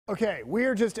Okay, we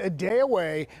are just a day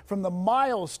away from the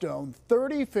milestone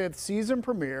 35th season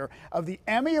premiere of the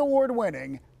Emmy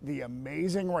Award-winning The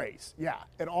Amazing Race. Yeah,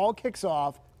 it all kicks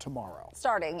off tomorrow.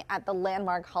 Starting at the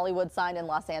landmark Hollywood sign in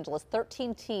Los Angeles,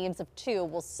 13 teams of 2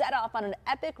 will set off on an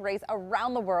epic race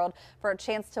around the world for a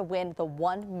chance to win the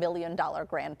 $1 million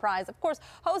grand prize. Of course,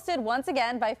 hosted once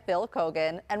again by Phil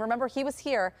Kogan. And remember, he was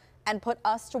here and put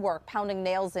us to work pounding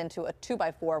nails into a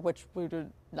 2x4, which we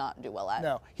did not do well at.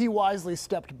 No, he wisely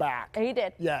stepped back. He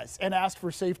did. Yes, and asked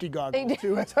for safety goggles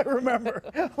too, as I remember.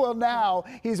 Well, now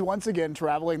he's once again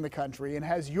traveling the country and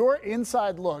has your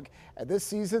inside look at this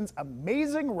season's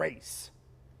Amazing Race.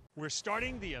 We're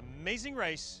starting the Amazing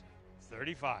Race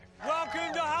 35.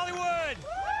 Welcome to Hollywood!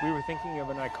 We were thinking of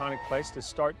an iconic place to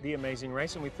start the Amazing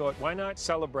Race, and we thought, why not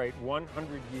celebrate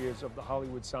 100 years of the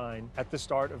Hollywood sign at the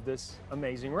start of this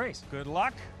Amazing Race? Good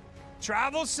luck,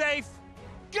 travel safe,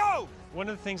 go! One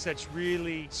of the things that's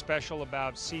really special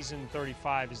about season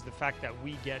 35 is the fact that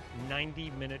we get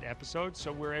 90-minute episodes,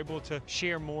 so we're able to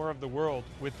share more of the world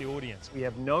with the audience. We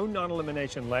have no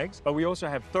non-elimination legs, but we also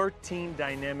have 13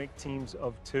 dynamic teams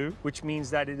of 2, which means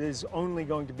that it is only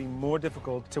going to be more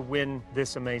difficult to win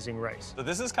this Amazing Race. So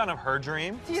this is kind of her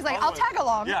dream. She's like, I'll tag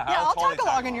along. Yeah, I'll totally tag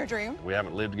along in your dream. We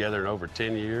haven't lived together in over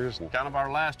 10 years and kind of our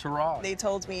last hurrah. They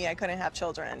told me I couldn't have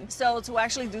children. So to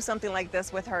actually do something like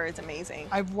this with her is amazing.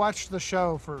 I've watched the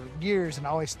show for years and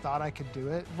always thought I could do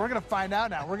it. We're gonna find out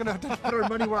now. We're gonna have to put our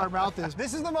money where our mouth is.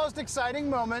 This is the most exciting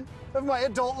moment of my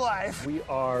adult life. We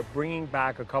are bringing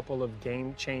back a couple of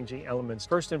game-changing elements.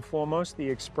 First and foremost, the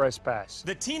Express Pass.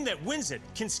 The team that wins it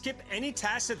can skip any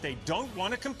task that they don't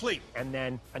want to complete. And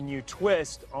then a new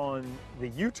twist on the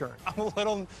U-turn. I'm a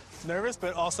little nervous,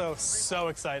 but also so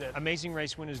excited. Amazing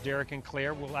Race winners Derek and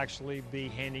Claire will actually be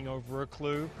handing over a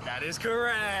clue. That is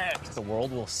correct. The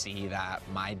world will see that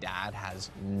my dad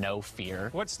has no fear.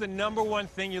 What's the #1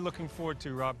 thing you're looking forward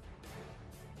to, Rob?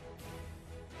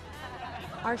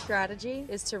 Our strategy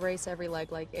is to race every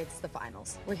leg like it's the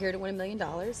finals. We're here to win $1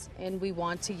 million, and we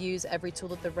want to use every tool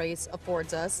that the race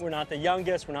affords us. We're not the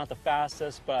youngest, we're not the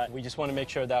fastest, but we just want to make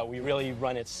sure that we really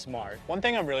run it smart. One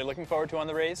thing I'm really looking forward to on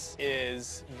the race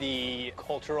is the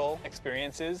cultural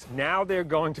experiences. Now they're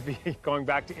going to be going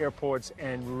back to airports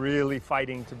and really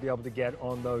fighting to be able to get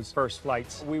on those first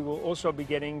flights. We will also be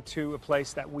getting to a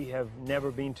place that we have never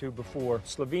been to before.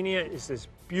 Slovenia is this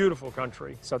beautiful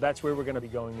country, so that's where we're going to be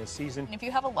going this season. If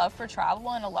you have a love for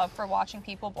travel and a love for watching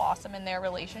people blossom in their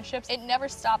relationships, it never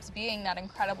stops being that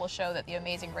incredible show that The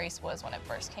Amazing Race was when it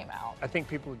first came out. I think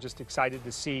people are just excited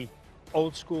to see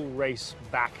old school race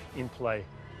back in play.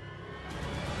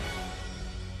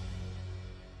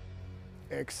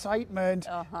 Excitement.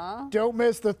 Don't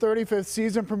miss the 35th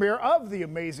season premiere of The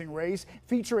Amazing Race,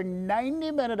 featuring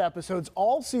 90-minute episodes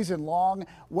all season long,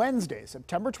 Wednesday,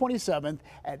 September 27th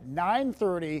at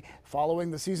 9:30,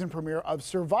 following the season premiere of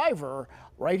Survivor,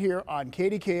 right here on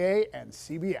KDKA and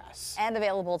CBS. And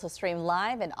available to stream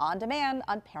live and on demand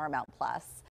on Paramount+.